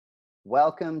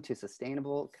Welcome to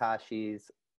Sustainable Kashi's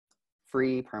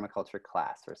free permaculture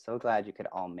class. We're so glad you could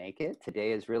all make it.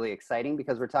 Today is really exciting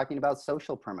because we're talking about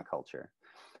social permaculture.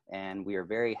 And we are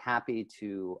very happy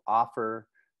to offer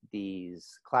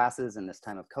these classes in this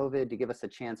time of COVID to give us a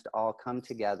chance to all come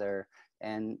together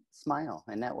and smile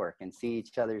and network and see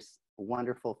each other's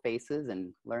wonderful faces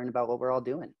and learn about what we're all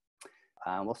doing.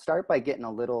 We'll start by getting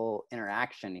a little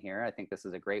interaction here. I think this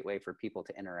is a great way for people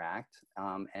to interact.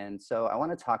 And so I want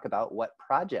to talk about what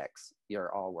projects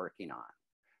you're all working on.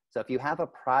 So if you have a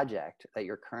project that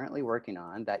you're currently working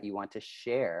on that you want to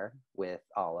share with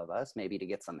all of us, maybe to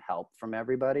get some help from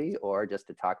everybody or just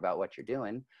to talk about what you're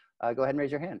doing, go ahead and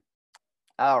raise your hand.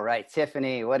 All right,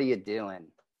 Tiffany, what are you doing?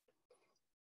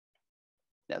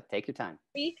 No, take your time.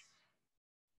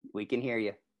 We can hear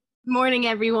you. Morning,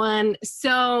 everyone.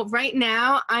 So right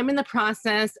now I'm in the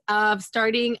process of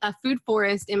starting a food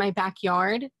forest in my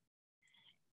backyard.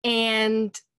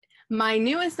 And my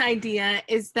newest idea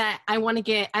is that I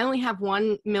only have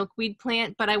one milkweed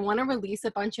plant, but I want to release a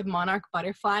bunch of monarch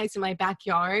butterflies in my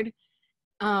backyard.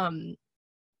 And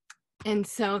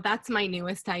so that's my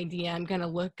newest idea. I'm going to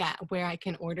look at where I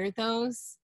can order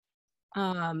those.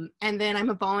 And then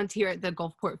I'm a volunteer at the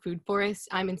Gulfport Food Forest.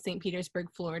 I'm in St. Petersburg,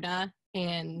 Florida.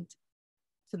 And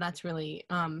so that's really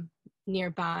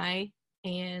nearby.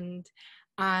 And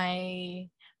I'm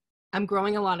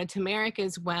growing a lot of turmeric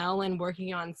as well and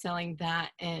working on selling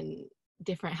that in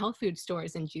different health food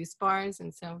stores and juice bars.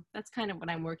 And so that's kind of what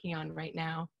I'm working on right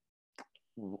now.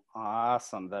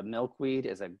 Awesome. The milkweed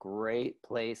is a great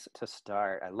place to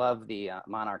start. I love the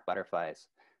monarch butterflies.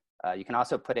 You can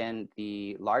also put in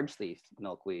the large leaf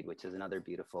milkweed, which is another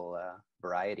beautiful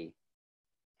variety.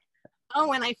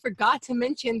 Oh, and I forgot to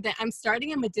mention that I'm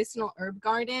starting a medicinal herb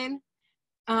garden.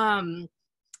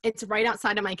 It's right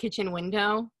outside of my kitchen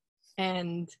window,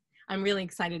 and I'm really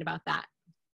excited about that.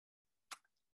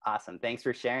 Awesome. Thanks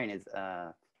for sharing.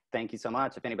 Thank you so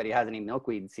much. If anybody has any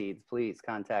milkweed seeds, please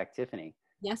contact Tiffany.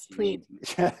 Yes, please.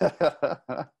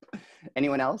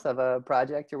 Anyone else have a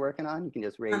project you're working on? You can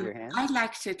just raise your hand. I'd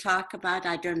like to talk about,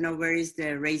 I don't know where is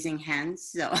the raising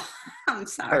hands, so I'm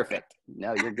sorry. Perfect.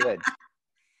 No, you're good.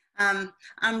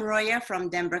 I'm Roya from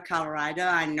Denver, Colorado.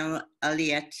 I know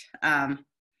Eliot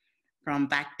from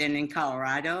back then in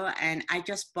Colorado, and I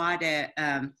just bought a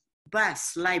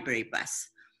library bus,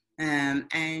 and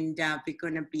we're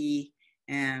going to be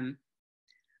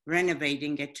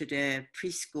renovating it to the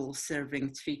preschool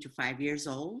serving 3 to 5 years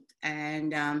old.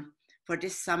 And for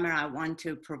this summer, I want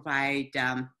to provide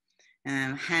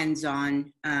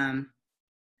hands-on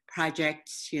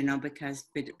projects,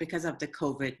 because of the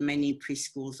COVID, many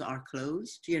preschools are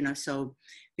closed, so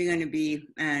we're going to be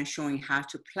showing how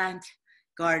to plant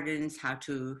gardens, how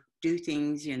to do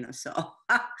things, so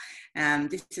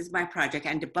this is my project.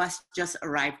 And the bus just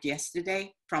arrived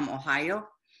yesterday from Ohio.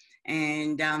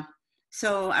 And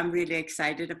so I'm really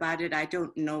excited about it. I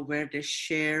don't know where the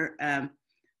share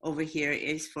over here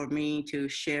is for me to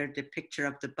share the picture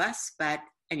of the bus, but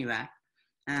anyway,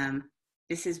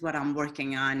 this is what I'm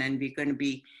working on, and we're going to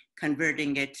be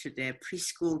converting it to the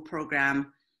preschool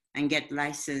program and get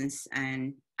licensed.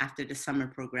 And after the summer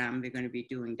program, we're going to be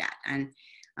doing that. And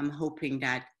I'm hoping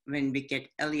that when we get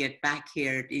Eliot back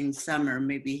here in summer,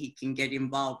 maybe he can get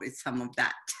involved with some of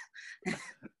that,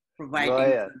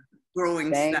 providing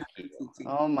growing stuff.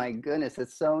 Oh my goodness,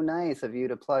 it's so nice of you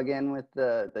to plug in with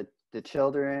the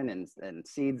children and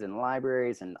seeds and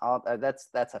libraries and all. That's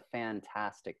a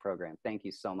fantastic program. Thank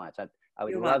you so much. I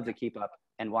would love to keep up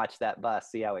and watch that bus,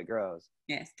 see how it grows.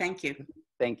 Yes, thank you.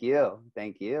 Thank you.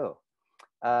 Thank you.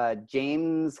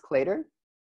 James Clater.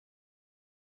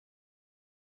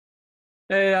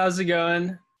 Hey, how's it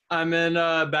going? I'm in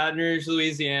Baton Rouge,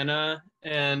 Louisiana,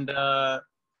 and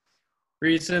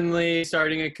recently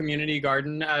starting a community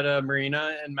garden at a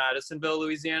marina in Madisonville,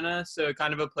 Louisiana. So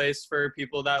kind of a place for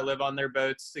people that live on their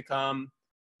boats to come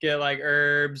get like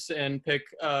herbs and pick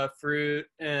fruit.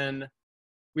 And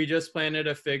we just planted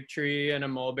a fig tree and a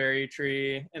mulberry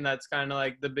tree, and that's kind of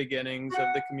like the beginnings of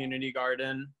the community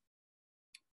garden.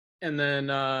 And then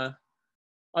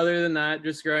other than that,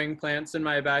 just growing plants in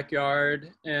my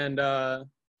backyard. And I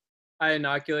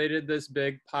inoculated this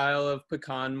big pile of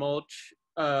pecan mulch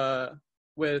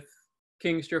with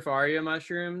King Stropharia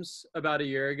mushrooms about a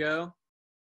year ago.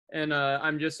 And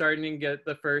I'm just starting to get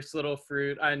the first little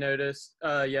fruit. I noticed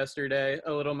yesterday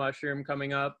a little mushroom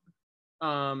coming up.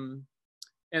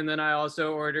 And then I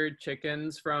also ordered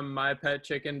chickens from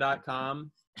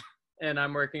mypetchicken.com, and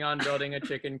I'm working on building a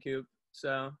chicken coop.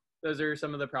 So those are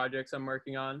some of the projects I'm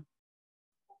working on.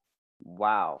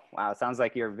 Wow. Sounds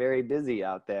like you're very busy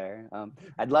out there.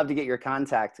 I'd love to get your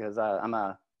contact because I'm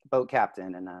a boat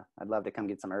captain, and I'd love to come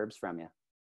get some herbs from you.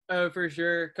 Oh, for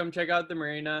sure. Come check out the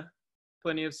marina.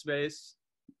 Plenty of space.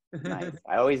 Nice.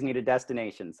 I always need a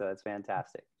destination, so that's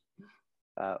fantastic.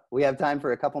 We have time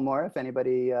for a couple more. If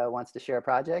anybody wants to share a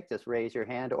project, just raise your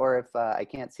hand, or if I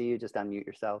can't see you, just unmute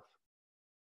yourself.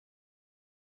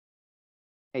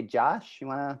 Hey, Josh, you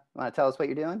wanna tell us what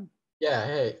you're doing? Yeah,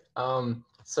 hey.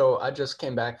 So I just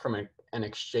came back from an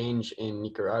exchange in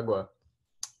Nicaragua,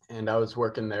 and I was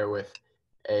working there with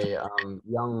a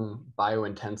young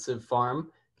biointensive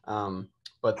farm.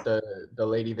 But the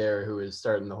lady there who is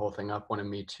starting the whole thing up wanted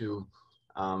me to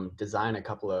design a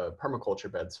couple of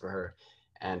permaculture beds for her.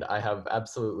 And I have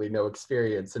absolutely no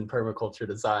experience in permaculture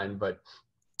design, but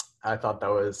I thought that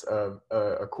was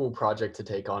a cool project to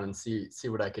take on and see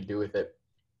what I could do with it.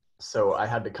 So I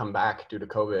had to come back due to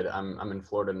COVID. I'm in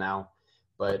Florida now,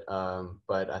 but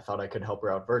I thought I could help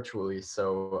her out virtually.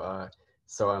 So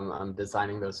I'm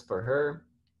designing those for her.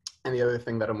 And the other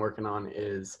thing that I'm working on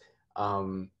is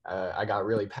I got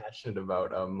really passionate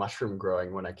about mushroom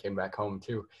growing when I came back home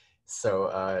too.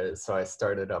 So I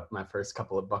started up my first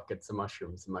couple of buckets of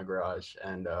mushrooms in my garage,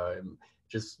 and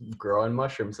just growing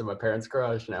mushrooms in my parents'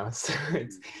 garage now. So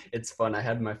it's fun. I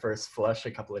had my first flush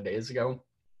a couple of days ago.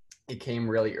 It came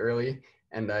really early,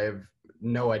 and I have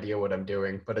no idea what I'm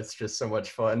doing, but it's just so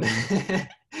much fun.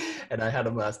 And I had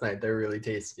them last night. They're really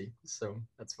tasty. So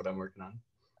that's what I'm working on.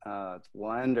 It's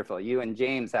wonderful. You and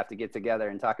James have to get together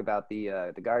and talk about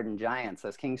the garden giants.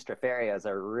 Those King Strapharias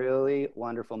are really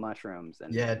wonderful mushrooms.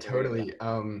 And yeah, totally.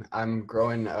 I'm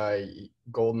growing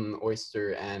golden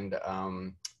oyster and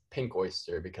pink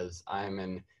oyster because I'm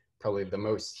in probably the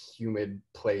most humid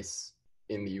place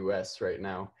in the U.S. right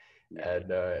now. And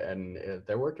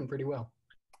they're working pretty well.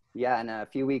 Yeah, in a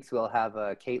few weeks we'll have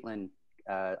Caitlin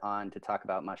on to talk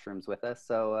about mushrooms with us.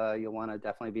 So you'll want to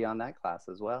definitely be on that class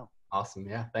as well. Awesome.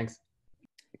 Yeah, thanks.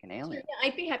 Like an alien. Yeah,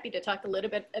 I'd be happy to talk a little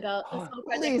bit about this whole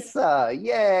project. Lisa,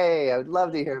 yay! I would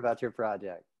love to hear about your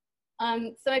project.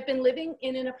 So I've been living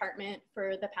in an apartment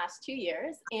for the past 2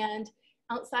 years, and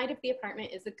outside of the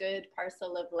apartment is a good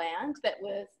parcel of land that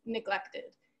was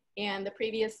neglected. And the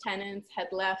previous tenants had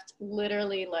left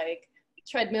literally like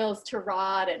treadmills to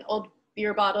rot and old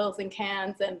beer bottles and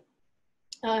cans.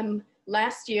 And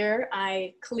last year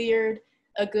I cleared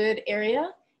a good area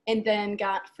and then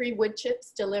got free wood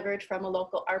chips delivered from a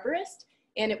local arborist.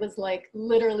 And it was like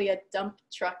literally a dump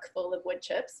truck full of wood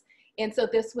chips. And so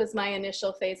this was my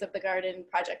initial phase of the garden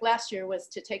project last year, was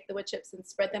to take the wood chips and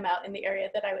spread them out in the area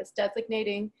that I was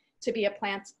designating to be a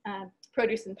plant,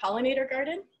 produce and pollinator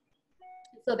garden.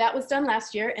 So that was done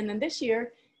last year. And then this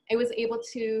year I was able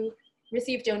to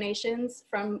receive donations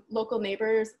from local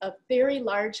neighbors of very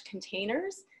large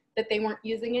containers that they weren't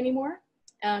using anymore.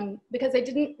 Because I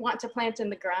didn't want to plant in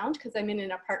the ground because I'm in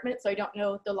an apartment, so I don't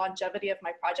know the longevity of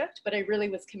my project, but I really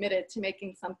was committed to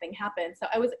making something happen. So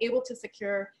I was able to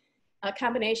secure a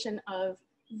combination of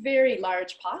very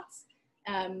large pots,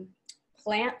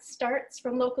 plant starts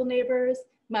from local neighbors.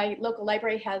 My local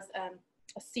library has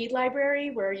a seed library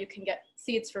where you can get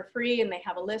seeds for free, and they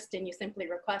have a list and you simply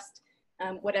request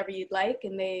whatever you'd like,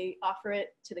 and they offer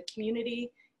it to the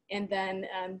community. And then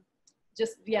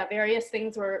various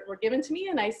things were given to me,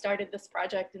 and I started this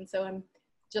project. And so I'm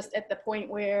just at the point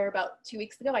where about 2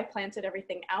 weeks ago, I planted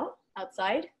everything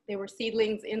outside. They were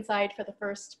seedlings inside for the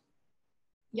first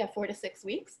 4 to 6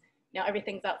 weeks. Now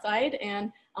everything's outside,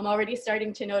 and I'm already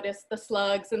starting to notice the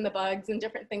slugs and the bugs and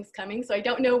different things coming. So I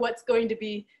don't know what's going to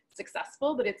be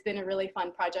successful, but it's been a really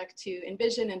fun project to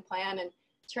envision and plan and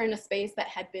turn a space that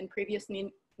had been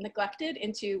previously neglected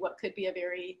into what could be a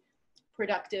very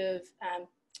productive,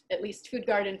 at least food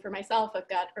garden for myself. I've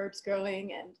got herbs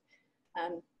growing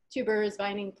and tubers,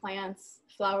 vining plants,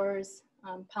 flowers,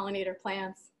 pollinator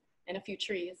plants, and a few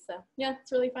trees. So yeah,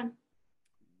 it's really fun.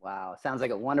 Wow, sounds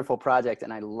like a wonderful project,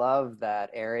 and I love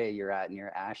that area you're at near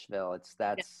Asheville.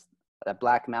 That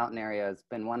Black Mountain area has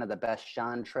been one of the best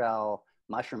chanterelle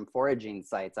mushroom foraging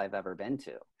sites I've ever been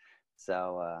to.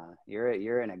 So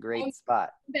you're in a great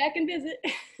spot. Back and visit.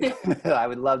 I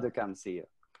would love to come see you.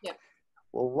 Yeah.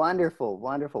 Well, wonderful,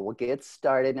 wonderful. We'll get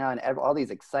started now, and all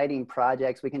these exciting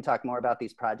projects. We can talk more about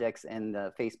these projects in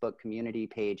the Facebook community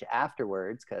page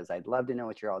afterwards, because I'd love to know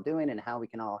what you're all doing and how we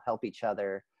can all help each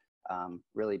other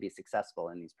really be successful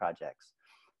in these projects.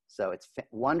 So it's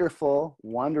wonderful,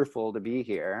 wonderful to be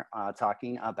here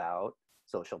talking about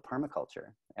social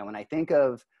permaculture. And when I think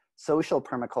of social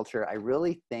permaculture, I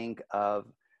really think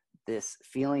of this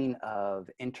feeling of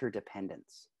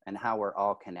interdependence and how we're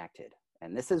all connected.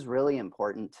 And this is really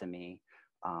important to me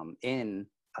in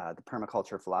the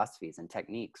permaculture philosophies and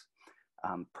techniques.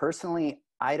 Personally,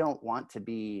 I don't want to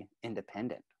be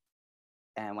independent.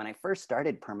 And when I first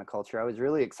started permaculture, I was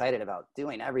really excited about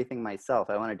doing everything myself.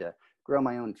 I wanted to grow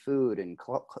my own food and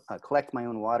collect my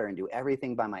own water and do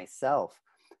everything by myself.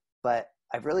 But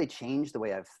I've really changed the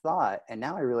way I've thought. And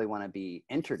now I really want to be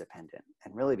interdependent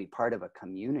and really be part of a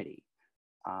community.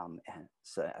 And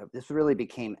so this really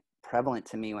became prevalent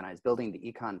to me when I was building the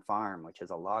Econ Farm, which is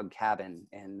a log cabin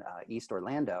in East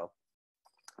Orlando.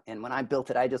 And when I built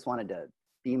it, I just wanted to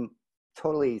be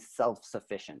totally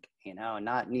self-sufficient, you know, and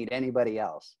not need anybody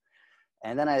else.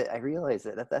 And then I realized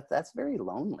that's very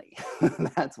lonely.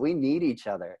 We need each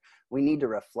other. We need to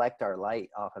reflect our light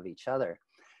off of each other.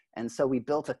 And so we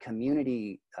built a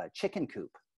community chicken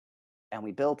coop. And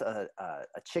we built a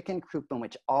chicken coop in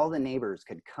which all the neighbors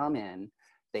could come in.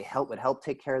 They would help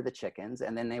take care of the chickens,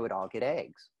 and then they would all get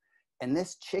eggs. And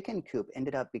this chicken coop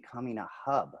ended up becoming a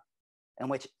hub in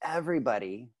which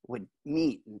everybody would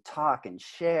meet and talk and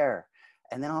share.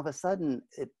 And then all of a sudden,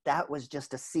 that was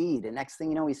just a seed. And next thing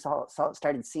you know, we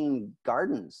started seeing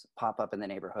gardens pop up in the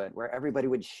neighborhood where everybody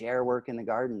would share work in the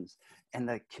gardens. And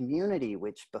the community,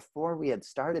 which before we had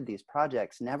started these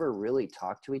projects, never really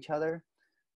talked to each other,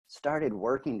 started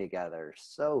working together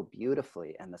so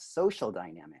beautifully. And the social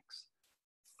dynamics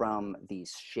from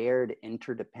these shared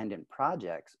interdependent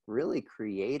projects really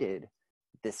created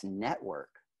this network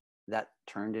that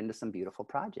turned into some beautiful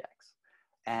projects.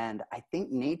 And I think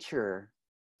nature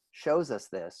shows us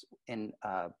this in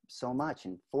so much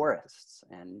in forests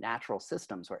and natural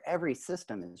systems, where every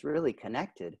system is really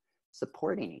connected,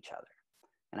 supporting each other.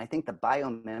 And I think the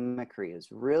biomimicry is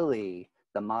really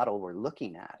the model we're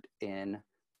looking at in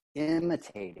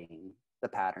imitating the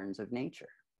patterns of nature.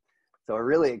 So we're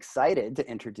really excited to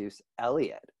introduce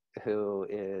Eliot, who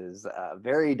is a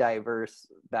very diverse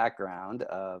background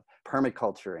of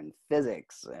permaculture and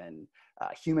physics and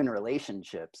human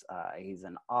relationships. He's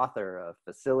an author, a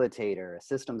facilitator, a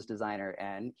systems designer,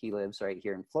 and he lives right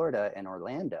here in Florida in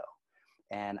Orlando.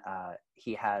 And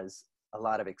he has a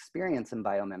lot of experience in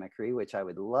biomimicry, which I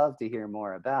would love to hear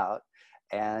more about.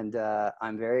 And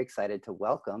I'm very excited to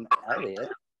welcome Eliot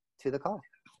to the call.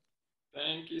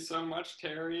 Thank you so much,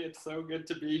 Terry. It's so good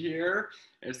to be here.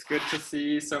 It's good to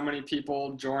see so many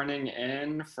people joining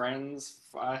in, friends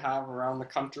I have around the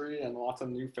country, and lots of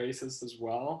new faces as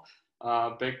well.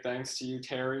 Big thanks to you,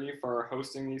 Terry, for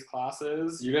hosting these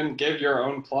classes. You didn't give your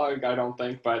own plug, I don't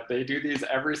think, but they do these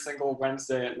every single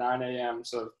Wednesday at 9 a.m.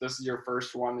 So if this is your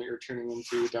first one that you're tuning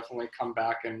into, definitely come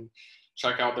back and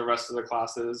check out the rest of the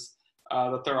classes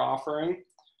that they're offering.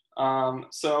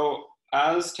 So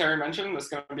as Terry mentioned, this is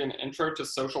going to be an intro to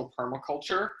social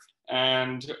permaculture,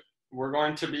 and we're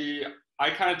going to be,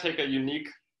 I kind of take a unique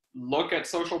look at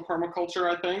social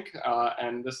permaculture, I think,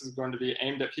 and this is going to be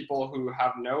aimed at people who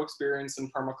have no experience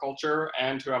in permaculture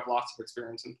and who have lots of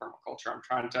experience in permaculture. I'm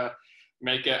trying to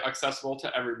make it accessible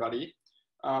to everybody.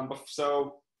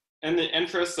 So in the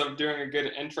interest of doing a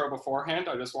good intro beforehand,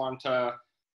 I just wanted to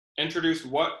introduce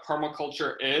what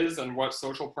permaculture is and what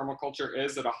social permaculture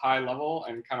is at a high level,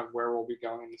 and kind of where we'll be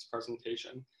going in this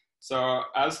presentation. So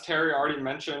as Terry already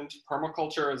mentioned,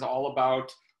 permaculture is all about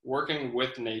working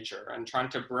with nature and trying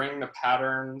to bring the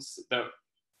patterns that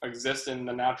exist in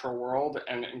the natural world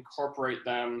and incorporate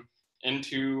them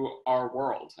into our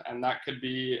world. And that could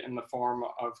be in the form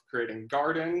of creating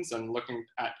gardens and looking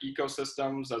at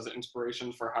ecosystems as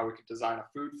inspiration for how we could design a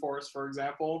food forest, for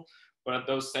example. But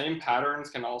those same patterns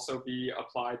can also be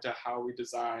applied to how we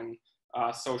design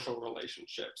social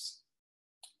relationships.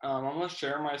 I'm gonna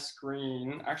share my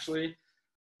screen. Actually,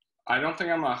 I don't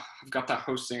think I've got the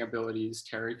hosting abilities.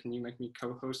 Terry, can you make me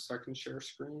co-host so I can share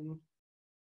screen?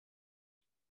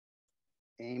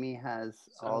 Amy has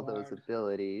all those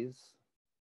abilities.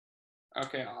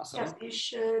 Okay, awesome. Yes, you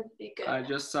should be good. I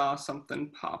just saw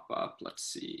something pop up.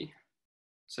 Let's see. It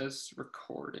says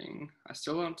recording. I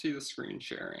still don't see the screen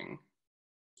sharing.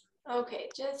 Okay,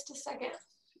 just a second.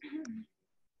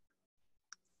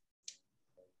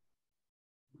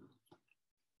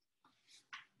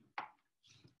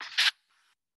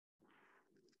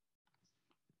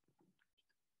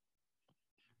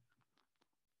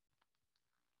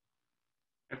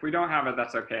 If we don't have it,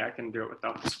 that's okay. I can do it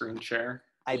without the screen share.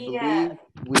 I believe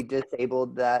we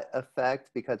disabled that effect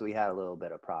because we had a little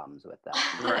bit of problems with that.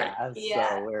 Right.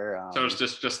 Yeah. So we're So it's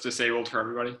just disabled for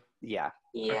everybody? Yeah.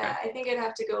 Yeah, Okay. I think I'd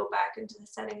have to go back into the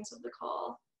settings of the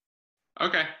call.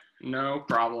 Okay, no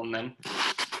problem then.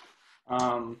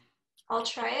 I'll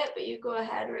try it, but you go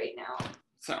ahead right now.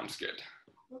 Sounds good.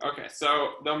 Okay,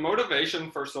 so the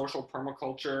motivation for social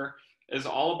permaculture is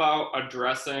all about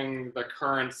addressing the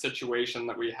current situation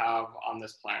that we have on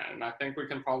this planet. And I think we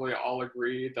can probably all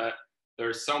agree that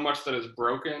there's so much that is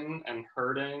broken and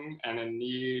hurting and in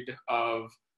need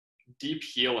of deep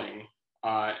healing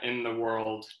in the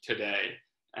world today.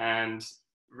 And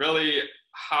really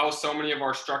how so many of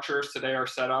our structures today are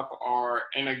set up are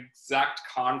in exact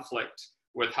conflict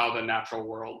with how the natural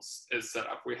world is set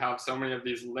up. We have so many of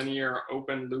these linear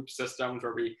open loop systems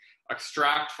where we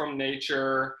extract from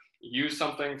nature, use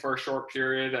something for a short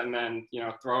period, and then, you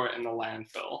know, throw it in the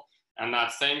landfill. And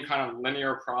that same kind of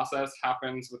linear process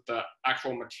happens with the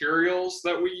actual materials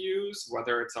that we use,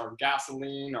 whether it's our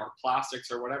gasoline or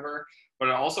plastics or whatever, but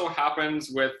it also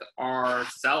happens with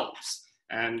ourselves.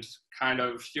 And kind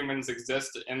of humans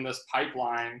exist in this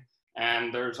pipeline,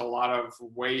 and there's a lot of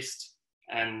waste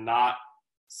and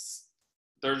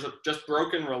there's just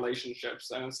broken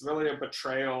relationships, and it's really a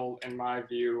betrayal, in my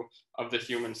view, of the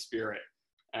human spirit.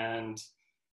 And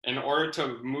in order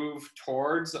to move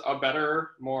towards a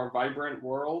better, more vibrant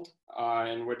world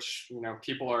in which, you know,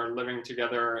 people are living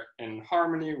together in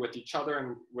harmony with each other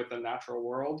and with the natural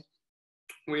world,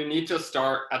 we need to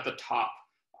start at the top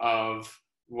of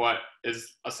what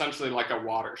is essentially like a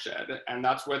watershed, and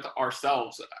that's with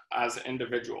ourselves as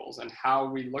individuals and how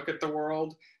we look at the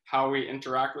world, how we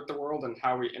interact with the world, and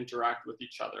how we interact with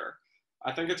each other.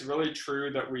 I think it's really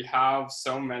true that we have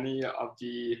so many of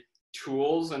the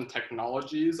tools and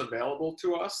technologies available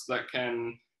to us that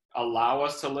can allow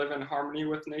us to live in harmony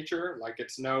with nature. Like,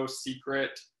 it's no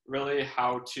secret really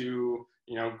how to,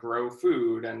 you know, grow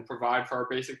food and provide for our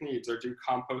basic needs or do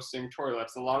composting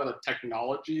toilets. A lot of the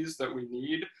technologies that we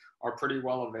need are pretty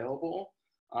well available.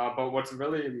 But what's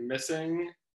really missing,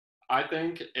 I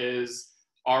think, is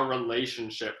our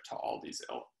relationship to all these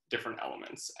different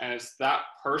elements. And it's that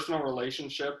personal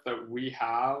relationship that we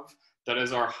have that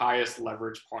is our highest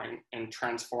leverage point in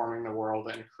transforming the world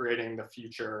and creating the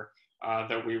future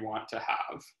that we want to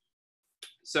have.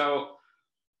 So,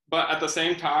 but at the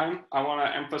same time, I want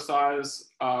to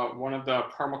emphasize one of the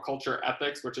permaculture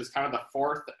ethics, which is kind of the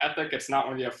fourth ethic. It's not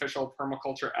one of the official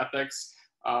permaculture ethics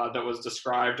that was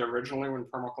described originally when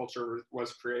permaculture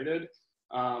was created,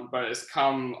 but it's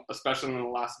come, especially in the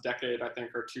last decade, I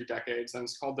think, or 2 decades, and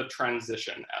it's called the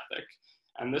transition ethic.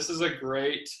 And this is a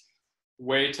great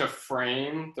way to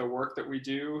frame the work that we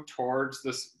do towards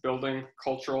this building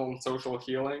cultural and social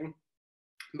healing,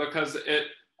 because it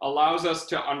allows us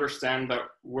to understand that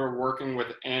we're working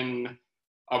within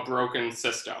a broken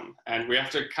system, and we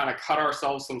have to kind of cut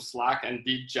ourselves some slack and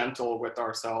be gentle with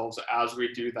ourselves as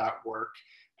we do that work.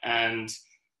 And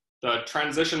the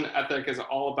transition ethic is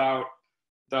all about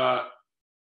the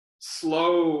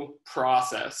slow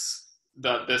process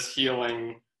that this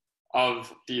healing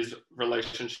of these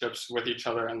relationships with each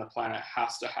other and the planet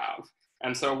has to have.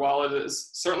 And so while it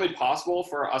is certainly possible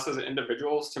for us as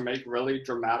individuals to make really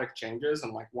dramatic changes,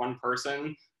 and like one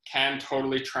person can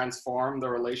totally transform the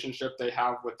relationship they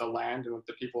have with the land and with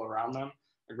the people around them.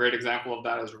 A great example of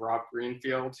that is Rob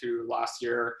Greenfield, who last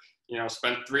year, you know,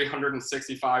 spent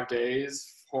 365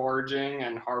 days foraging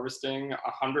and harvesting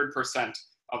 100%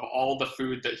 of all the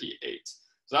food that he ate.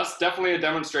 So that's definitely a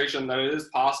demonstration that it is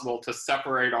possible to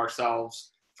separate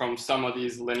ourselves from some of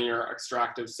these linear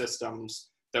extractive systems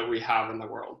that we have in the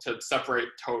world, to separate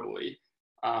totally.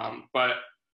 But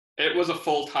it was a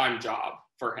full-time job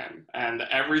for him, and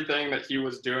everything that he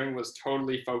was doing was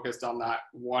totally focused on that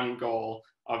one goal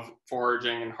of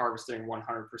foraging and harvesting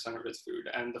 100% of his food.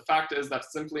 And the fact is,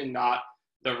 that's simply not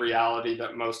the reality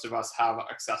that most of us have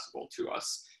accessible to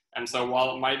us. And so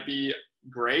while it might be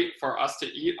great for us to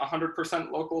eat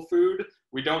 100% local food,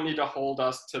 we don't need to hold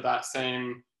us to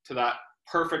that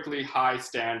perfectly high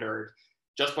standard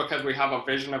just because we have a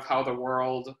vision of how the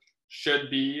world should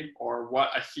be or what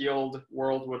a healed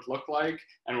world would look like.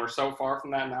 And we're so far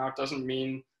from that now, it doesn't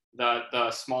mean that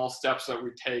the small steps that we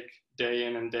take day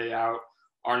in and day out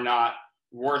are not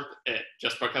worth it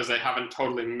just because they haven't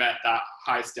totally met that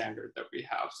high standard that we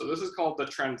have. So this is called the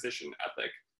transition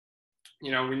ethic.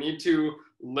 You know, we need to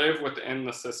live within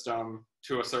the system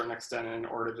to a certain extent in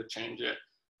order to change it.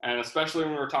 And especially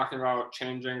when we're talking about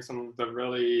changing some of the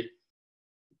really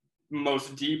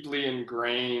most deeply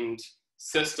ingrained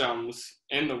systems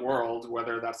in the world,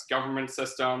 whether that's government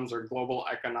systems or global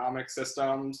economic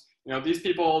systems. You know, these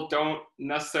people don't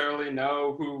necessarily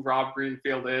know who Rob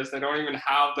Greenfield is. They don't even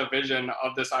have the vision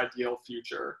of this ideal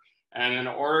future. And in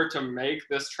order to make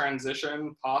this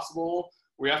transition possible,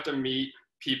 we have to meet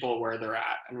people where they're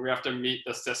at, and we have to meet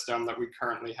the system that we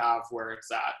currently have where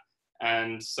it's at.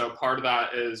 And so part of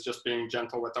that is just being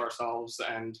gentle with ourselves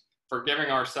and forgiving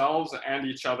ourselves and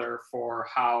each other for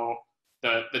how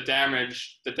the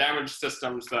damaged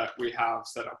systems that we have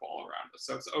set up all around us.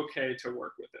 So it's okay to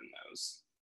work within those.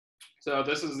 So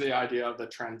this is the idea of the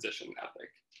transition ethic.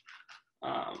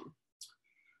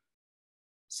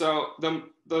 So the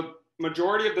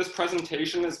majority of this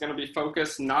presentation is going to be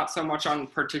focused not so much on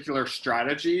particular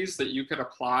strategies that you could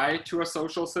apply to a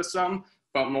social system,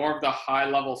 but more of the high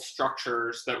level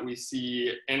structures that we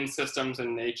see in systems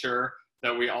in nature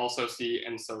that we also see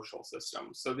in social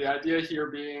systems. So the idea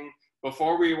here being,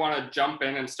 before we want to jump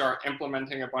in and start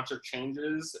implementing a bunch of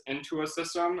changes into a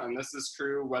system, and this is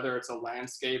true whether it's a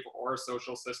landscape or a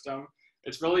social system,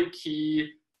 it's really key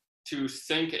to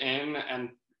sink in and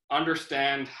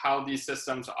understand how these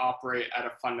systems operate at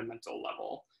a fundamental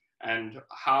level, and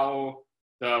how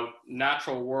the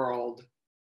natural world,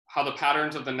 how the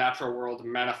patterns of the natural world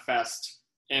manifest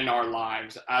in our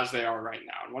lives as they are right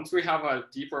now. And once we have a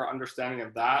deeper understanding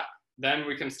of that, then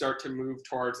we can start to move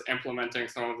towards implementing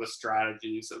some of the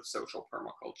strategies of social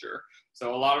permaculture.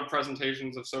 So a lot of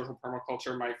presentations of social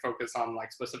permaculture might focus on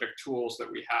like specific tools that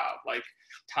we have, like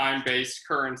time-based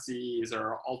currencies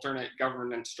or alternate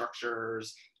governance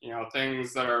structures, you know,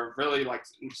 things that are really like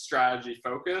strategy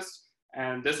focused.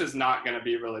 And this is not going to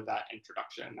be really that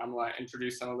introduction. I'm going to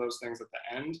introduce some of those things at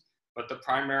the end, but the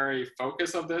primary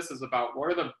focus of this is about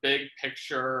what are the big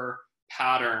picture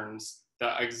patterns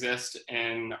that exist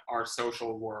in our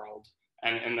social world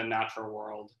and in the natural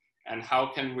world, and how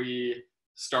can we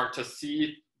start to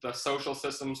see the social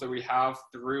systems that we have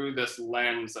through this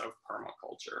lens of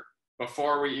permaculture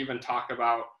before we even talk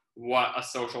about what a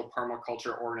social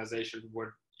permaculture organization would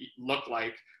look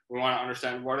like. We want to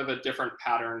understand what are the different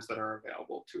patterns that are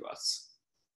available to us.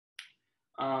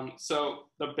 So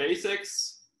the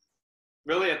basics,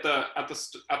 really at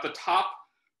the top,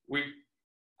 we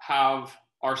have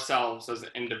ourselves as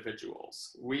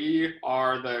individuals. We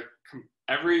are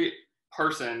every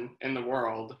person in the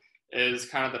world is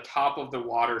kind of the top of the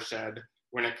watershed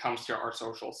when it comes to our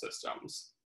social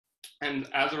systems. And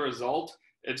as a result,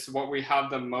 it's what we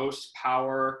have the most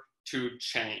power to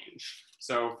change.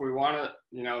 So if we want to,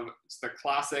 you know, it's the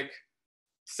classic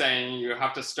saying, you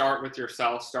have to start with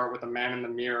yourself, start with the man in the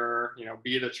mirror, you know,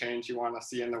 be the change you want to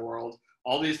see in the world.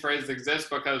 All these phrases exist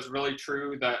because it's really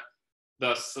true that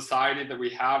the society that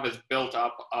we have is built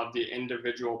up of the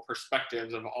individual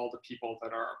perspectives of all the people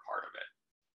that are a part of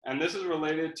it. And this is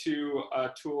related to a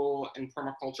tool in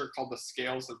permaculture called the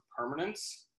scales of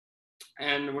permanence.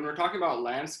 And when we're talking about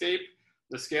landscape,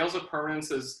 the scales of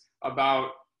permanence is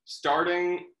about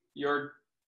starting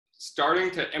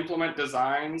to implement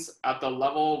designs at the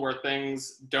level where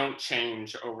things don't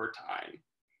change over time.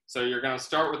 So you're going to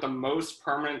start with the most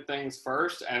permanent things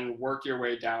first and work your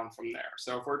way down from there.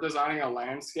 So if we're designing a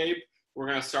landscape, we're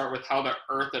going to start with how the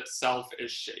earth itself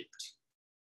is shaped.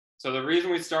 So the reason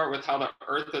we start with how the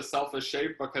earth itself is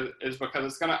shaped is because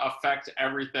it's going to affect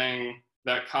everything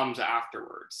that comes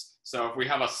afterwards. So if we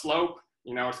have a slope,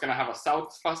 you know, it's going to have a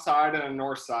south side and a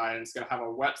north side, and it's going to have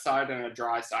a wet side and a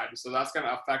dry side. And so that's going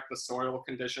to affect the soil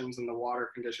conditions and the water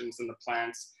conditions and the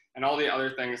plants and all the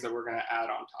other things that we're going to add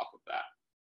on top of that.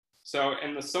 So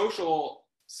in the social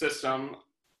system,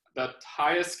 the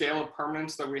highest scale of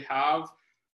permanence that we have,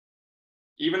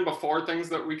 even before things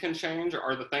that we can change,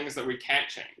 are the things that we can't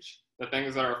change, the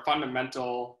things that are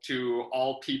fundamental to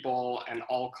all people and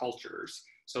all cultures.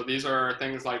 So these are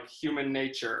things like human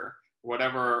nature,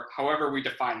 however we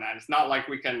define that. It's not like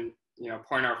we can, you know,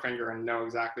 point our finger and know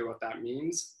exactly what that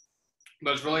means.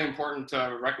 But it's really important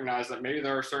to recognize that maybe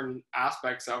there are certain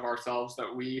aspects of ourselves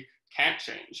that we can't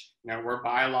change. You know, we're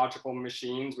biological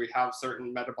machines. We have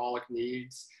certain metabolic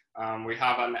needs. We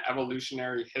have an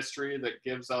evolutionary history that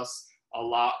gives us a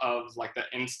lot of like the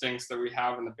instincts that we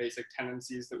have and the basic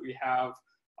tendencies that we have.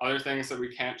 Other things that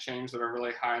we can't change that are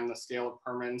really high on the scale of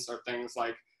permanence are things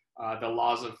like the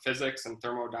laws of physics and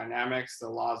thermodynamics, the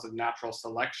laws of natural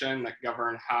selection that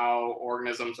govern how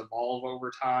organisms evolve over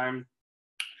time.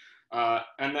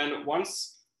 And then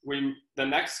the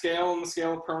next scale in the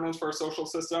scale of permanence for a social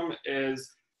system is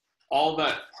all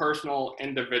that personal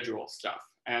individual stuff.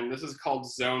 And this is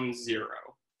called zone 0.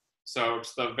 So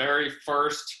it's the very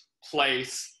first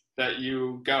place that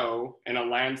you go in a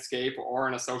landscape or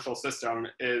in a social system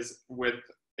is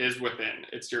within,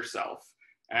 it's yourself.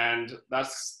 And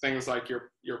that's things like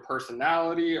your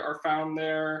personality are found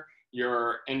there,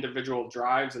 your individual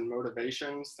drives and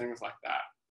motivations, things like that.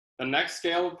 The next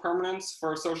scale of permanence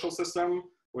for a social system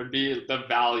would be the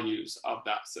values of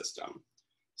that system.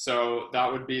 So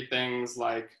that would be things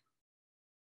like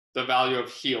the value of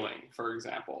healing, for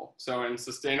example. So in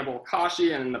sustainable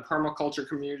Kashi and in the permaculture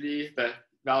community, the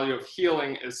value of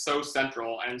healing is so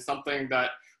central and something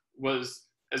that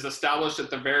is established at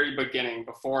the very beginning,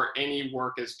 before any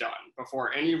work is done,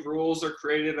 before any rules are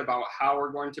created about how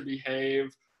we're going to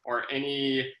behave, or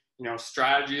any, you know,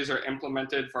 strategies are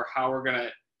implemented for how we're going to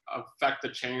affect the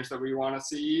change that we want to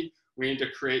see. we need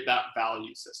to create that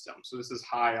value system. So this is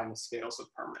high on the scales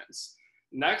of permanence.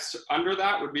 Next, under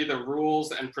that would be the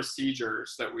rules and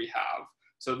procedures that we have.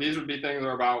 So these would be things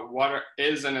about what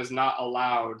is and is not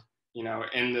allowed, you know,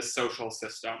 in this social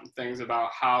system. Things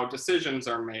about how decisions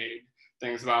are made,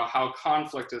 things about how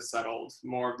conflict is settled,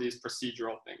 more of these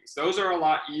procedural things. Those are a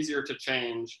lot easier to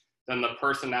change than the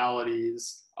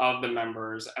personalities of the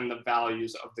members and the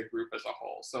values of the group as a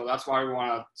whole. So that's why we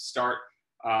want to start,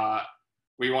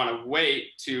 we want to wait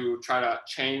to try to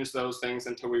change those things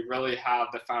until we really have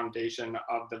the foundation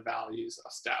of the values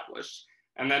established.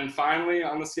 And then finally,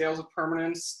 on the scales of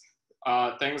permanence,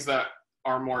 things that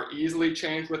are more easily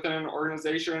changed within an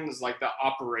organization is like the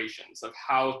operations of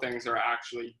how things are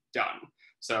actually done.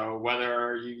 So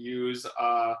whether you use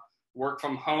a work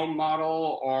from home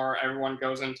model or everyone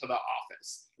goes into the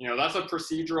office, you know, that's a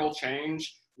procedural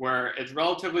change where it's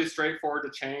relatively straightforward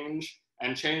to change,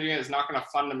 and changing it is not going to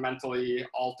fundamentally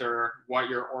alter what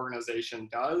your organization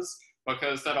does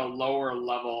because it's at a lower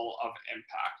level of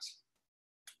impact.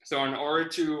 So in order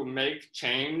to make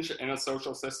change in a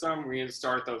social system, we need to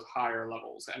start at those higher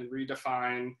levels and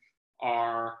redefine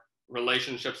our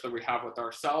relationships that we have with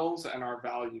ourselves and our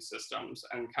value systems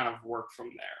and kind of work from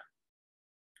there.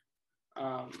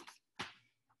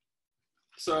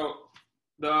 So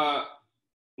the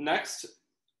next,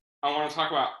 I want to talk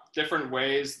about different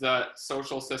ways that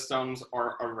social systems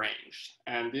are arranged.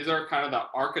 And these are kind of the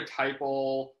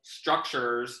archetypal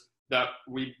structures that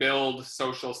we build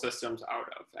social systems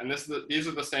out of. And these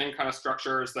are the same kind of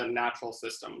structures that natural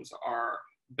systems are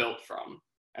built from.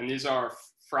 And these are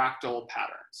fractal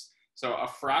patterns. So a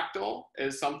fractal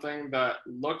is something that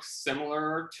looks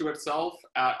similar to itself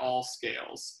at all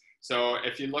scales. So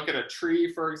if you look at a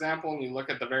tree, for example, and you look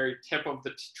at the very tip of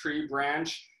the tree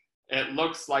branch, it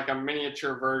looks like a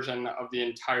miniature version of the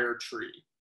entire tree.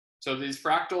 So these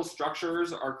fractal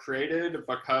structures are created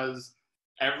because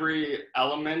every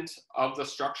element of the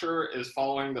structure is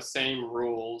following the same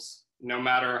rules, no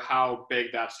matter how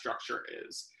big that structure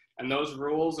is. And those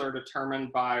rules are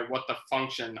determined by what the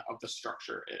function of the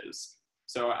structure is.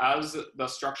 So as the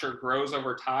structure grows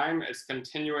over time, it's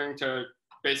continuing to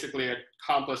basically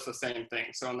accomplish the same thing.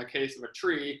 So in the case of a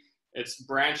tree, it's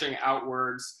branching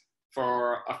outwards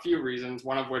for a few reasons,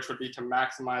 one of which would be to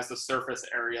maximize the surface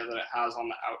area that it has on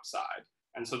the outside.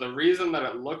 And so the reason that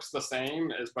it looks the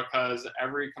same is because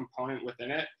every component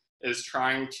within it is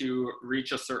trying to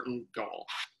reach a certain goal.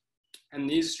 And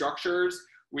these structures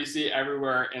we see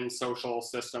everywhere in social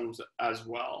systems as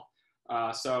well.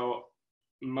 So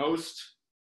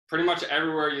pretty much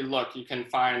everywhere you look, you can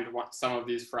find some of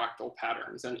these fractal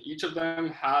patterns, and each of them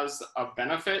has a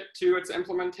benefit to its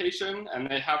implementation, and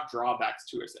they have drawbacks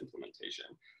to its implementation.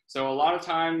 So a lot of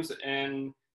times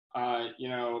in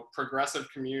progressive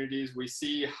communities, we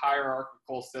see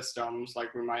hierarchical systems,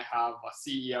 like we might have a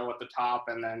CEO at the top,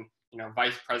 and then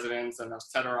vice presidents and et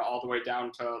cetera, all the way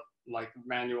down to like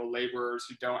manual laborers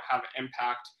who don't have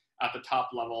impact at the top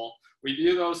level. We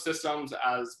view those systems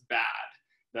as bad,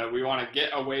 that we want to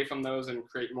get away from those and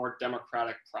create more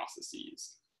democratic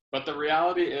processes. But the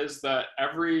reality is that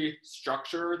every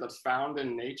structure that's found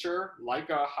in nature,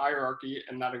 like a hierarchy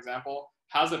in that example,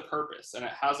 has a purpose, and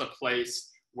it has a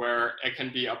place where it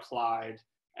can be applied.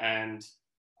 And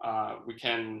we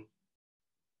can,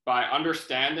 by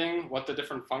understanding what the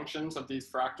different functions of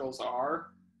these fractals are,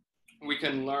 we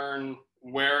can learn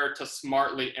where to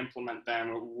smartly implement them,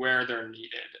 where they're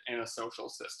needed in a social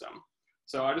system.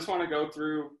 So I just want to go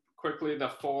through quickly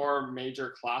the 4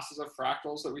 major classes of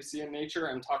fractals that we see in nature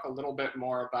and talk a little bit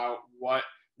more about what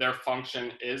their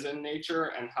function is in nature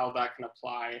and how that can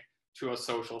apply to a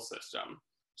social system.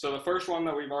 So the first one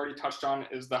that we've already touched on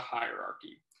is the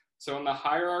hierarchy. So in the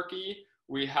hierarchy,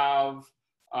 we have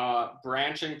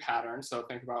branching patterns. So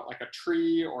think about like a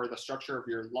tree, or the structure of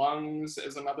your lungs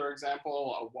is another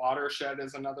example. A watershed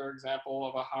is another example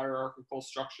of a hierarchical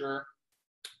structure.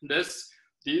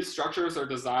 These structures are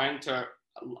designed to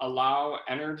allow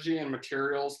energy and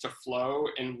materials to flow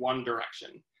in one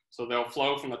direction. So they'll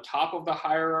flow from the top of the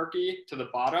hierarchy to the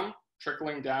bottom,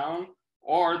 trickling down,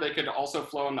 or they could also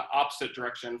flow in the opposite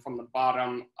direction from the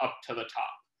bottom up to the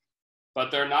top.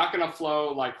 But they're not going to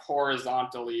flow like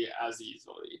horizontally as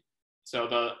easily.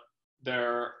 So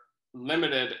they're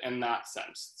limited in that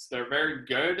sense. They're very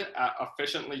good at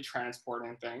efficiently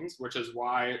transporting things, which is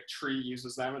why tree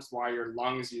uses them. It's why your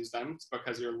lungs use them. It's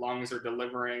because your lungs are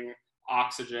delivering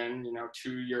oxygen,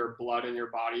 to your blood in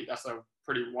your body. That's a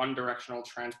pretty one-directional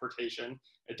transportation.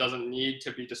 It doesn't need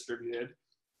to be distributed.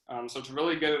 So it's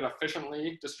really good at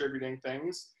efficiently distributing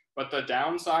things. But the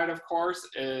downside, of course,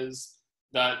 is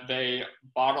that they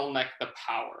bottleneck the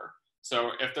power.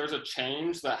 So if there's a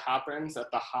change that happens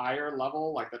at the higher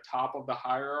level, like the top of the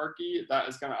hierarchy, that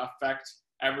is going to affect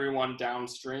everyone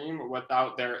downstream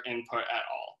without their input at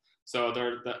all. So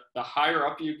the higher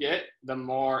up you get, the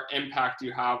more impact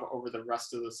you have over the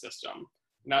rest of the system.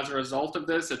 And as a result of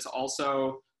this, it's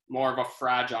also more of a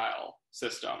fragile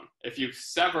system. If you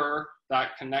sever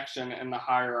that connection in the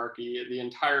hierarchy, the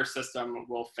entire system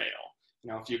will fail.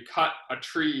 You know, if you cut a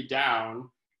tree down,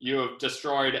 you have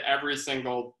destroyed every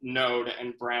single node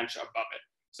and branch above it.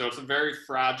 So it's a very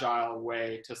fragile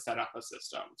way to set up a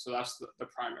system. So that's the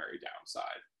primary downside.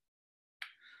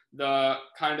 The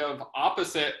kind of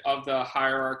opposite of the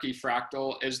hierarchy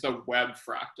fractal is the web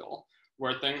fractal,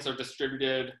 where things are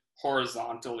distributed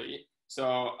horizontally.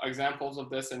 So examples of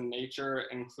this in nature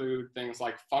include things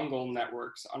like fungal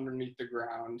networks underneath the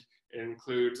ground. It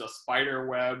includes a spider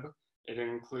web. It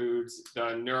includes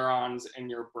the neurons in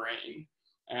your brain.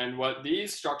 And what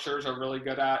these structures are really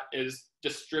good at is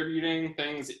distributing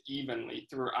things evenly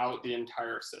throughout the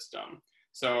entire system.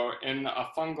 So in a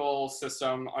fungal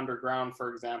system underground,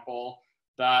 for example,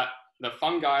 that the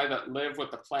fungi that live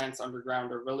with the plants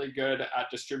underground are really good at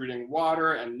distributing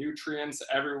water and nutrients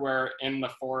everywhere in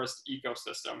the forest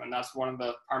ecosystem. And that's one of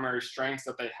the primary strengths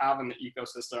that they have in the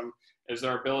ecosystem, is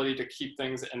their ability to keep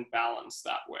things in balance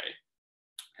that way.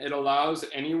 It allows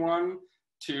anyone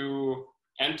to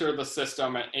enter the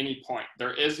system at any point.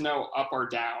 There is no up or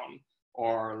down,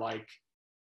 or like,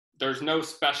 there's no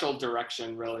special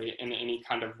direction really in any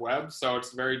kind of web. So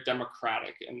it's very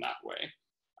democratic in that way.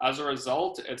 As a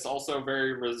result, it's also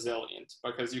very resilient,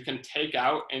 because you can take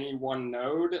out any one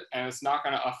node and it's not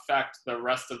going to affect the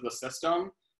rest of the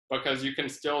system, because you can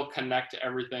still connect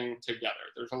everything together.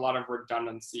 There's a lot of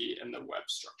redundancy in the web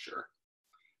structure.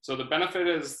 So the benefit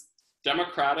is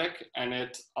democratic, and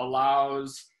it's a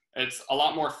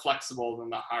lot more flexible than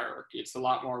the hierarchy. It's a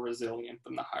lot more resilient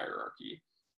than the hierarchy.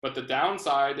 But the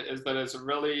downside is that it's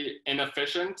really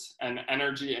inefficient and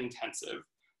energy intensive.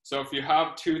 So if you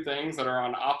have two things that are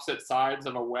on opposite sides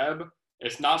of a web,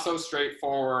 it's not so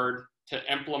straightforward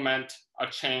to implement a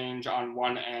change on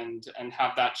one end and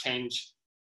have that change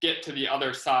get to the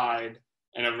other side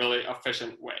in a really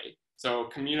efficient way. So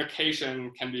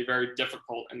communication can be very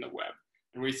difficult in the web.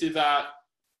 And we see that,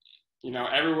 you know,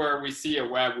 everywhere we see a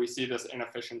web, we see this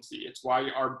inefficiency. It's why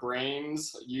our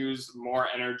brains use more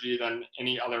energy than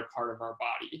any other part of our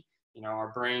body. You know,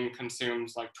 our brain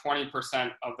consumes like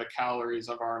 20% of the calories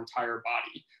of our entire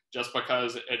body, just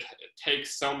because it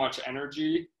takes so much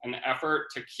energy and effort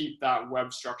to keep that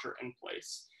web structure in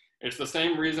place. It's the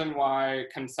same reason why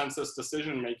consensus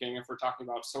decision-making, if we're talking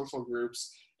about social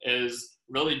groups, is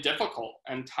really difficult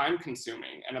and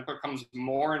time-consuming, and it becomes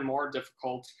more and more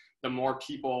difficult the more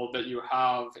people that you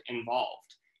have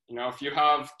involved. You know, if you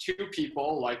have two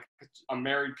people, like a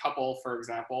married couple, for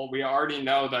example, we already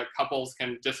know that couples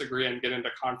can disagree and get into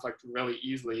conflict really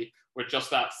easily with just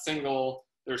that single,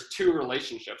 there's two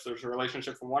relationships. There's a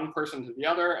relationship from one person to the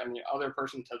other and the other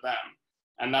person to them.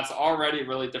 And that's already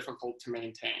really difficult to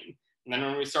maintain. And then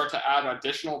when we start to add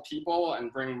additional people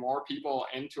and bring more people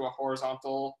into a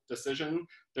horizontal decision,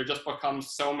 there just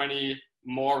becomes so many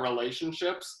more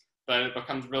relationships that it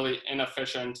becomes really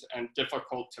inefficient and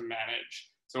difficult to manage.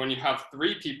 So when you have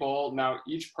three people, now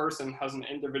each person has an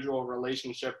individual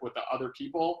relationship with the other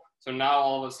people. So now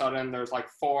all of a sudden there's like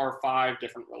 4 or 5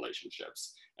 different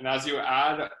relationships. And as you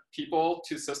add people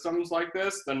to systems like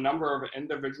this, the number of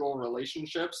individual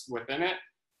relationships within it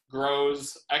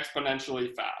grows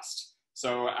exponentially fast.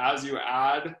 So as you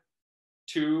add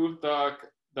to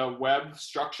the web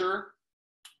structure,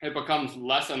 it becomes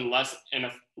less and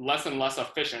less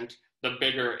efficient the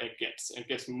bigger it gets. It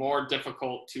gets more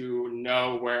difficult to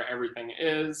know where everything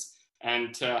is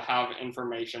and to have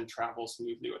information travel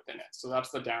smoothly within it. So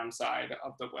that's the downside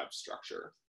of the web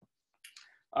structure.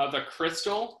 The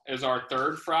crystal is our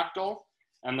third fractal,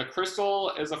 and the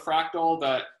crystal is a fractal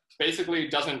that basically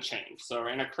doesn't change. So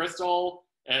in a crystal,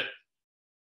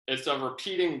 it's a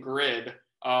repeating grid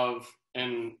of,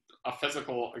 in a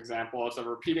physical example, it's a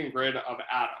repeating grid of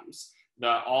atoms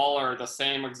that all are the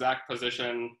same exact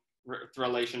position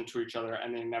relation to each other,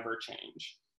 and they never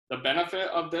change. The benefit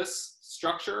of this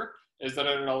structure is that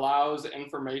it allows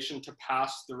information to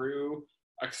pass through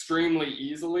extremely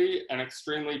easily and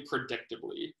extremely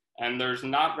predictably. And there's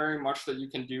not very much that you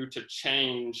can do to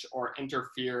change or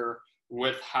interfere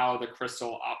with how the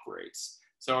crystal operates.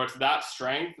 So it's that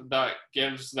strength that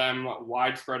gives them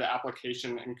widespread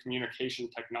application in communication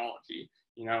technology.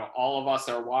 You know, all of us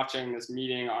are watching this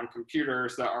meeting on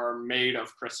computers that are made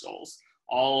of crystals.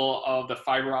 All of the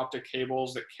fiber optic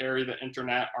cables that carry the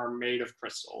internet are made of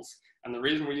crystals. And the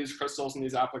reason we use crystals in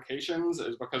these applications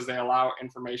is because they allow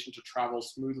information to travel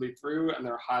smoothly through, and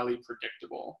they're highly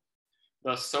predictable.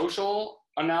 The social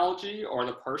analogy, or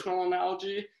the personal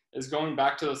analogy, is going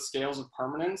back to the scales of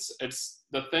permanence. It's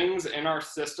the things in our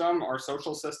system, our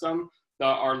social system, that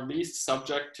are least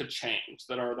subject to change,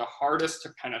 that are the hardest to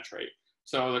penetrate.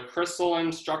 So the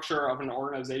crystalline structure of an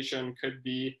organization could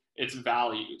be its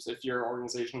values. If your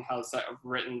organization has a set of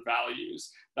written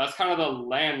values, that's kind of the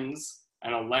lens,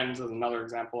 and a lens is another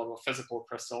example of a physical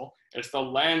crystal. It's the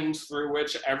lens through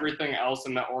which everything else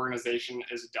in the organization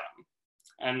is done.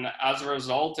 And as a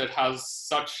result, it has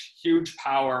such huge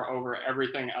power over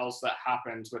everything else that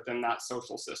happens within that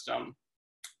social system.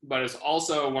 But it's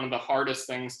also one of the hardest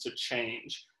things to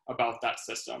change about that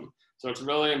system. So it's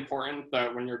really important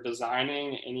that when you're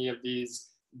designing any of these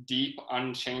deep,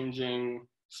 unchanging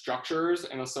structures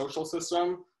in a social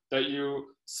system, that you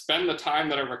spend the time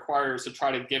that it requires to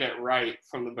try to get it right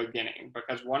from the beginning.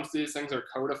 Because once these things are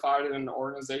codified in an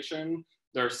organization,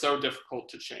 they're so difficult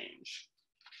to change.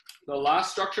 The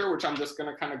last structure, which I'm just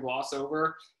going to kind of gloss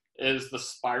over, is the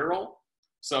spiral.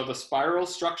 So the spiral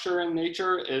structure in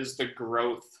nature is the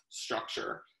growth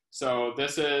structure. So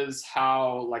this is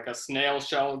how like a snail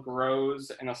shell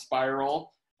grows in a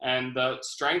spiral. And the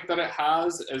strength that it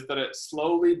has is that it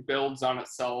slowly builds on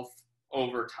itself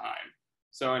over time.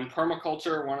 So in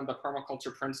permaculture, one of the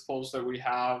permaculture principles that we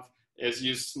have is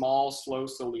use small, slow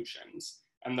solutions.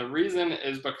 And the reason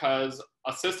is because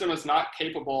a system is not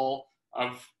capable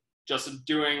of just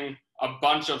doing a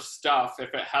bunch of stuff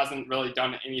if it hasn't really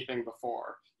done anything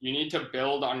before. You need to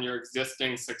build on your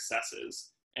existing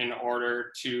successes in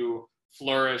order to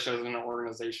flourish as an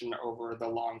organization over the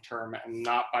long term and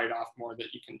not bite off more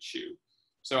that you can chew.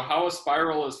 So how a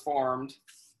spiral is formed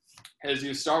is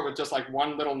you start with just like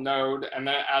one little node, and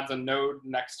then it adds a node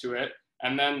next to it.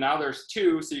 And then now there's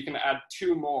two, so you can add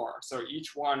two more. So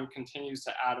each one continues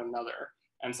to add another.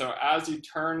 And so as you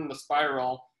turn the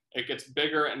spiral, it gets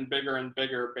bigger and bigger and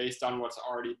bigger based on what's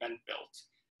already been built.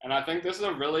 And I think this is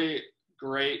a really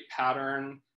great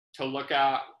pattern to look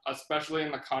at, especially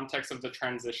in the context of the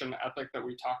transition ethic that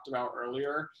we talked about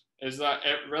earlier, is that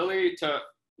it really, to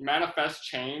manifest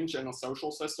change in a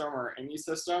social system or any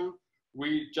system,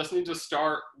 we just need to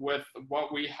start with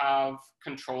what we have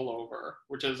control over,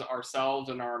 which is ourselves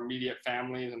and our immediate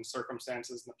families and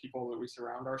circumstances and the people that we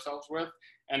surround ourselves with.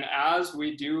 And as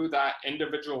we do that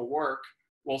individual work,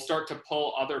 we'll start to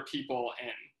pull other people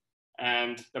in.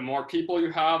 And the more people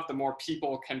you have, the more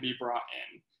people can be brought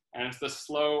in. And it's this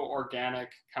slow, organic,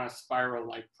 kind of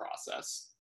spiral-like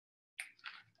process.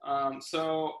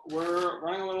 So we're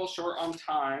running a little short on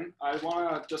time. I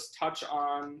want to just touch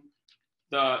on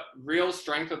the real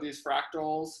strength of these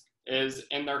fractals is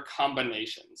in their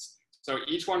combinations. So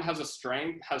each one has a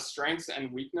strength, has strengths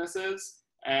and weaknesses.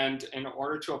 And in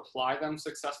order to apply them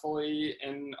successfully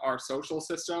in our social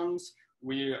systems,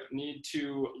 we need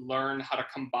to learn how to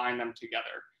combine them together.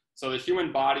 So the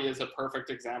human body is a perfect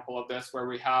example of this, where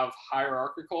we have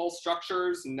hierarchical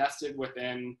structures nested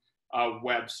within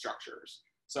web structures.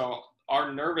 So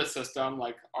our nervous system,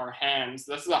 like our hands,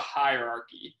 this is a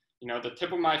hierarchy. You know, the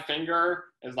tip of my finger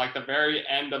is like the very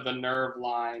end of the nerve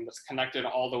line that's connected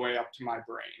all the way up to my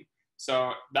brain.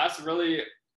 So that's really,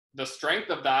 the strength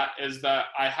of that is that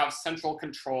I have central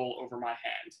control over my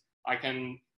hand. I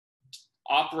can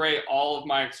operate all of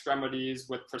my extremities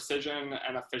with precision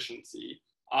and efficiency.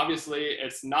 Obviously,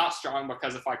 it's not strong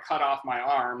because if I cut off my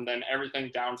arm, then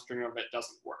everything downstream of it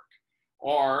doesn't work.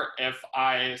 Or if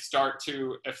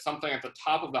something at the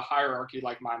top of the hierarchy,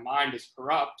 like my mind, is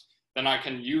corrupt, then I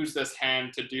can use this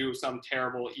hand to do some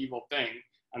terrible, evil thing,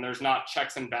 and there's not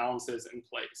checks and balances in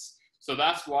place. So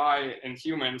that's why in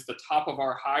humans, the top of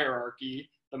our hierarchy,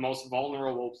 the most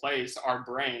vulnerable place, our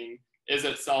brain, is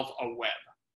itself a web.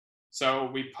 So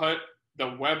we put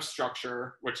the web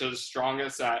structure, which is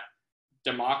strongest at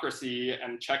democracy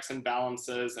and checks and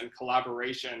balances and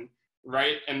collaboration,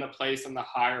 right in the place in the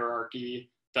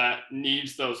hierarchy that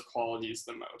needs those qualities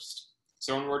the most.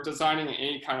 So when we're designing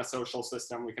any kind of social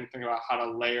system, we can think about how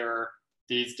to layer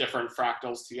these different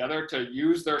fractals together to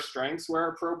use their strengths where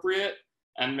appropriate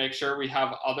and make sure we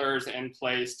have others in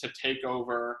place to take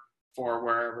over for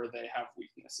wherever they have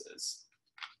weaknesses.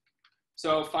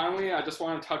 So finally, I just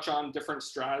want to touch on different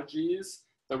strategies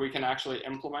that we can actually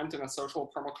implement in a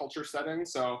social permaculture setting.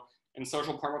 So in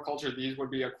social permaculture, these would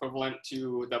be equivalent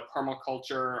to the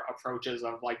permaculture approaches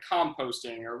of like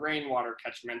composting or rainwater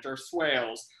catchment or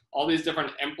swales, all these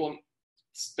different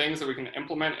things that we can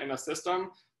implement in a system.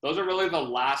 Those are really the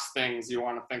last things you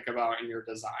want to think about in your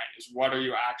design, is what are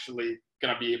you actually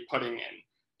going to be putting in.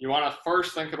 You want to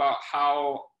first think about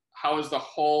how how is the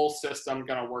whole system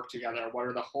going to work together? What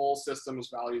are the whole system's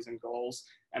values and goals?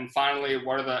 And finally,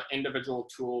 what are the individual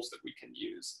tools that we can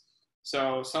use?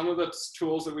 So some of the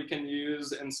tools that we can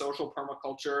use in social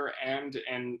permaculture and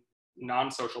in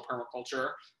non-social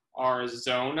permaculture are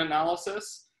zone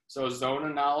analysis. So zone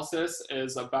analysis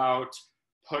is about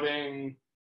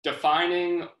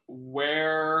defining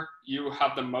where you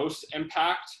have the most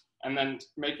impact and then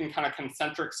making kind of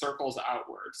concentric circles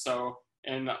outward. So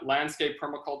in landscape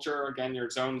permaculture, again, your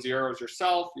zone 0 is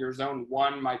yourself, your zone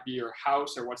 1 might be your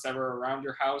house or whatever around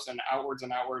your house, and outwards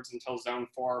until zone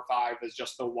 4 or 5 is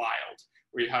just the wild,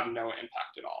 where you have no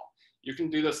impact at all. You can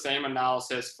do the same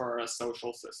analysis for a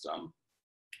social system.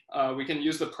 We can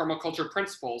use the permaculture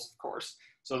principles, of course.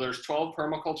 So there's 12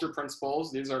 permaculture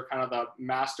principles. These are kind of the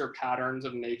master patterns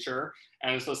of nature,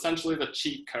 and it's essentially the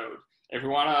cheat code. If you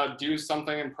want to do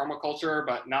something in permaculture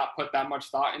but not put that much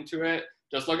thought into it,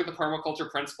 just look at the permaculture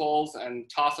principles and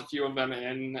toss a few of them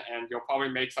in, and you'll probably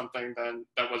make something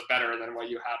that was better than what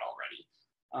you had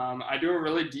already. I do a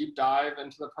really deep dive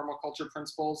into the permaculture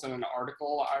principles in an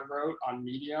article I wrote on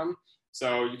Medium.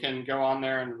 So you can go on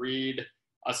there and read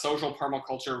a social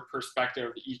permaculture perspective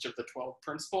of each of the 12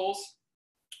 principles.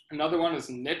 Another one is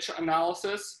niche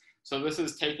analysis. So this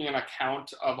is taking an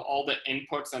account of all the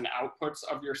inputs and outputs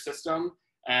of your system.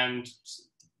 And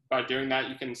by doing that,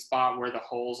 you can spot where the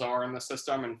holes are in the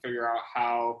system and figure out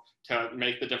how to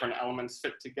make the different elements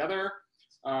fit together.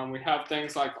 We have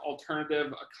things like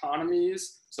alternative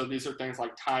economies. So these are things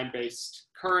like time-based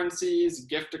currencies,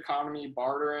 gift economy,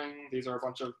 bartering. These are a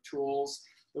bunch of tools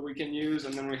that we can use.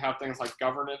 And then we have things like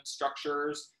governance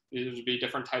structures. These would be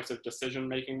different types of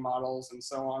decision-making models and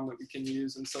so on that we can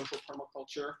use in social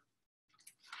permaculture.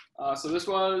 So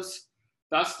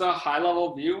that's the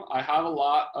high-level view. I have a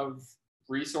lot of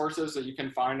resources that you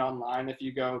can find online. If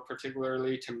you go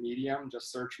particularly to Medium,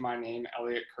 just search my name,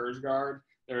 Eliot Kersgaard.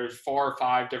 There's 4 or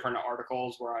 5 different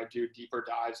articles where I do deeper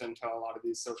dives into a lot of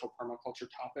these social permaculture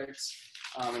topics.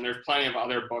 And there's plenty of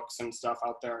other books and stuff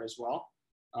out there as well.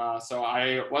 So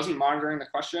I wasn't monitoring the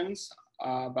questions,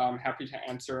 but I'm happy to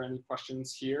answer any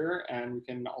questions here, and we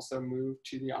can also move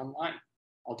to the online.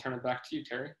 I'll turn it back to you,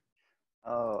 Terry.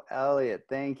 Oh, Eliot,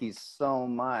 thank you so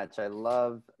much. I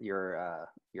love your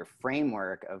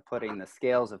framework of putting the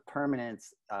scales of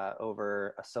permanence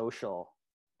over a social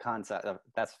concept.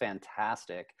 That's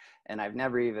fantastic. And I've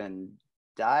never even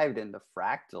dived into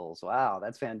fractals. Wow,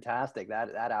 that's fantastic.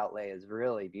 That outlay is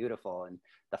really beautiful. And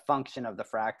the function of the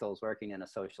fractals working in a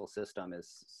social system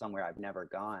is somewhere I've never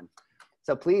gone.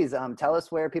 So please tell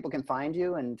us where people can find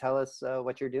you and tell us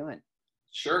what you're doing.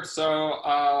 Sure.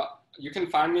 So you can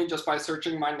find me just by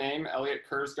searching my name, Eliot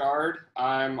Kersgaard.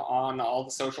 I'm on all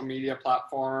the social media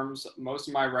platforms. Most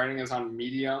of my writing is on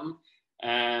Medium.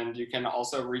 And you can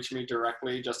also reach me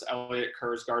directly, just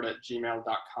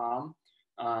eliotkersgaard@gmail.com.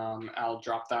 I'll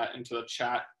drop that into the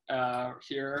chat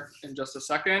here in just a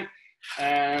second.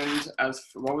 And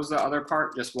what was the other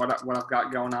part? Just what I've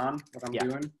got going on, what I'm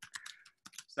doing.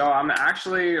 So I'm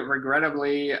actually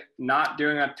regrettably not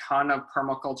doing a ton of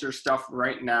permaculture stuff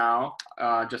right now.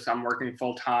 I'm working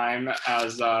full time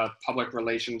as a public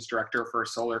relations director for a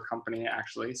solar company,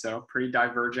 actually. So pretty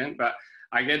divergent, but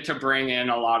I get to bring in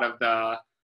a lot of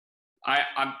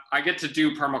I get to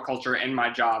do permaculture in my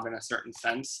job in a certain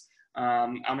sense.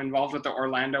 I'm involved with the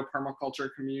Orlando permaculture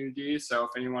community. So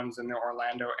if anyone's in the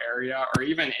Orlando area or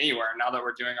even anywhere, now that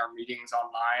we're doing our meetings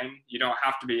online, you don't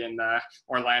have to be in the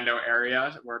Orlando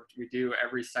area. We do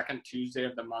every second Tuesday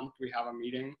of the month, we have a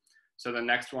meeting. So the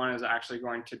next one is actually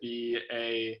going to be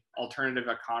alternative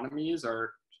economies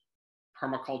or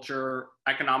permaculture,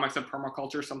 economics of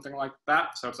permaculture, something like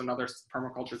that. So it's another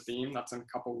permaculture theme. That's in a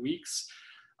couple weeks.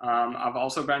 I've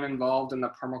also been involved in the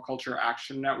Permaculture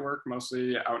Action Network,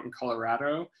 mostly out in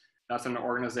Colorado. That's an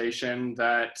organization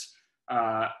that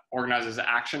organizes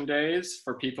action days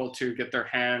for people to get their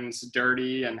hands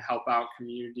dirty and help out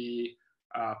community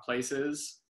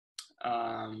places.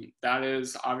 That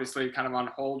is obviously kind of on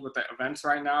hold with the events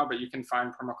right now, but you can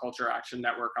find Permaculture Action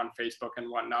Network on Facebook and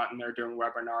whatnot, and they're doing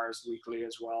webinars weekly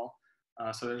as well.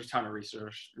 So there's a ton of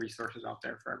resources out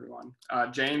there for everyone.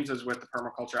 James is with the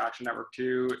Permaculture Action Network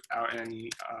too, out in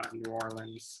New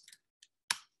Orleans.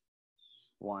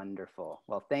 Wonderful.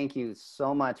 Well, thank you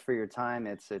so much for your time.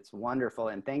 It's wonderful.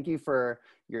 And thank you for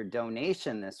your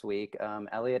donation this week.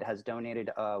 Eliot has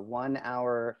donated a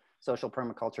 1-hour social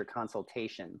permaculture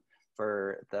consultation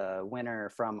for the winner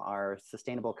from our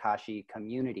Sustainable Kashi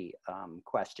community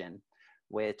question,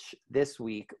 which this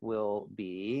week will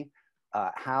be,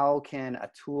 how can a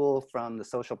tool from the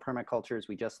social permacultures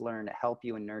we just learned help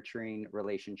you in nurturing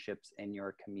relationships in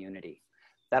your community?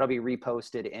 that'll be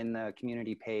reposted in the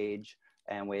community page,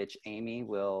 and which Amy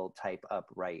will type up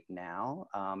right now.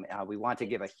 We want to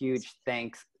give a huge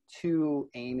thanks to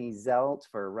Amy Zelt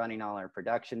for running all our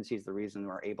productions. She's the reason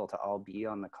we're able to all be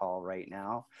on the call right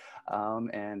now.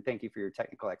 And thank you for your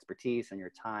technical expertise and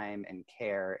your time and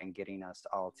care in getting us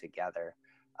all together.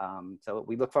 So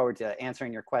we look forward to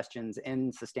answering your questions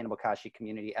in Sustainable Kashi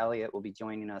community. Eliot will be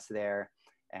joining us there.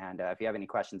 And if you have any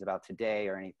questions about today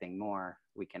or anything more,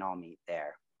 we can all meet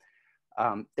there.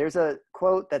 There's a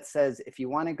quote that says, if you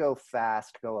want to go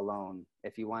fast, go alone.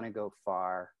 If you want to go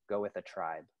far, go with a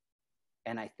tribe.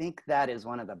 And I think that is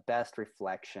one of the best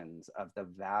reflections of the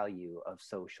value of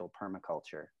social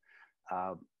permaculture.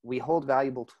 We hold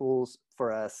valuable tools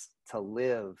for us to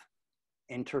live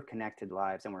interconnected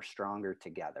lives, and we're stronger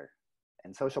together.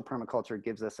 And social permaculture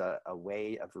gives us a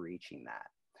way of reaching that.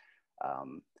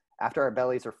 After our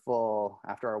bellies are full,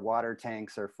 after our water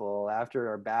tanks are full, after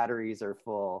our batteries are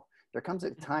full, there comes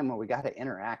a time where we got to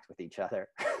interact with each other.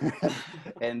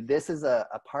 And this is a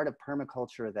part of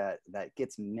permaculture that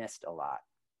gets missed a lot.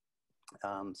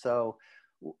 So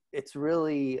it's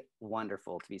really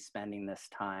wonderful to be spending this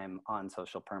time on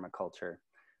social permaculture.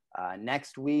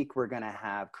 Next week, we're going to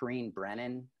have Corrine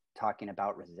Brennan talking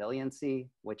about resiliency,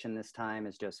 which in this time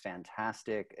is just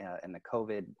fantastic in the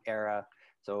COVID era.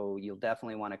 So you'll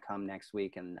definitely want to come next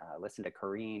week and listen to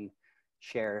Corrine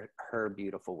share her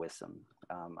beautiful wisdom.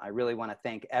 I really want to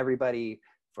thank everybody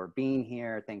for being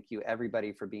here. Thank you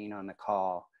everybody for being on the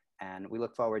call. And we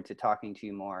look forward to talking to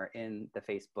you more in the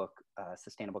Facebook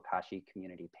Sustainable Kashi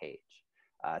community page.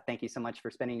 Thank you so much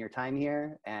for spending your time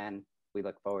here, and we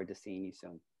look forward to seeing you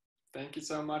soon. Thank you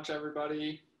so much,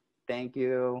 everybody. Thank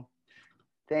you.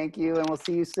 Thank you, and we'll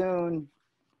see you soon.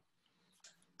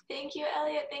 Thank you,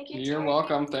 Eliot. Thank you, You're Terry.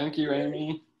 welcome. Thank you,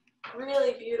 Amy.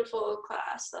 Really beautiful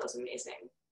class. That was amazing.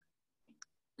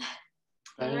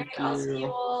 All right, I'll see you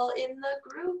all in the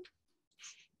group.